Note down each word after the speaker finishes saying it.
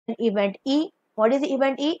event E. What is the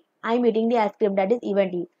event E? I'm eating the ice cream. That is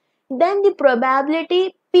event E. Then the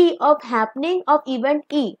probability P of happening of event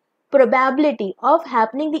E. Probability of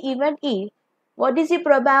happening the event E. What is the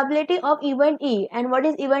probability of event E? And what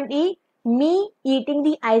is event E? Me eating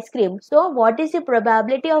the ice cream. So what is the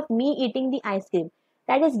probability of me eating the ice cream?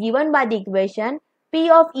 That is given by the equation P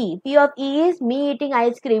of E. P of E is me eating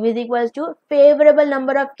ice cream is equals to favorable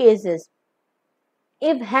number of cases.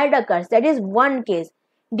 If head occurs, that is one case,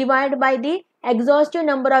 divided by the exhaustive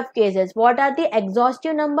number of cases. What are the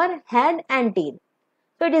exhaustive number? Head and tail.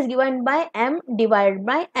 So it is given by M divided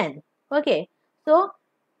by N. Okay. So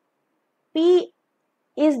P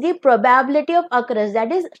is the probability of occurrence,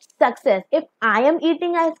 that is success. If I am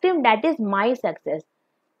eating ice cream, that is my success.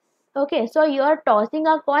 Okay, so you are tossing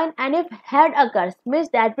a coin and if head occurs, means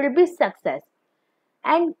that will be success.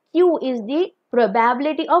 And Q is the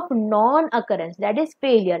probability of non-occurrence, that is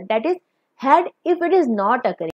failure, that is head if it is not occurring.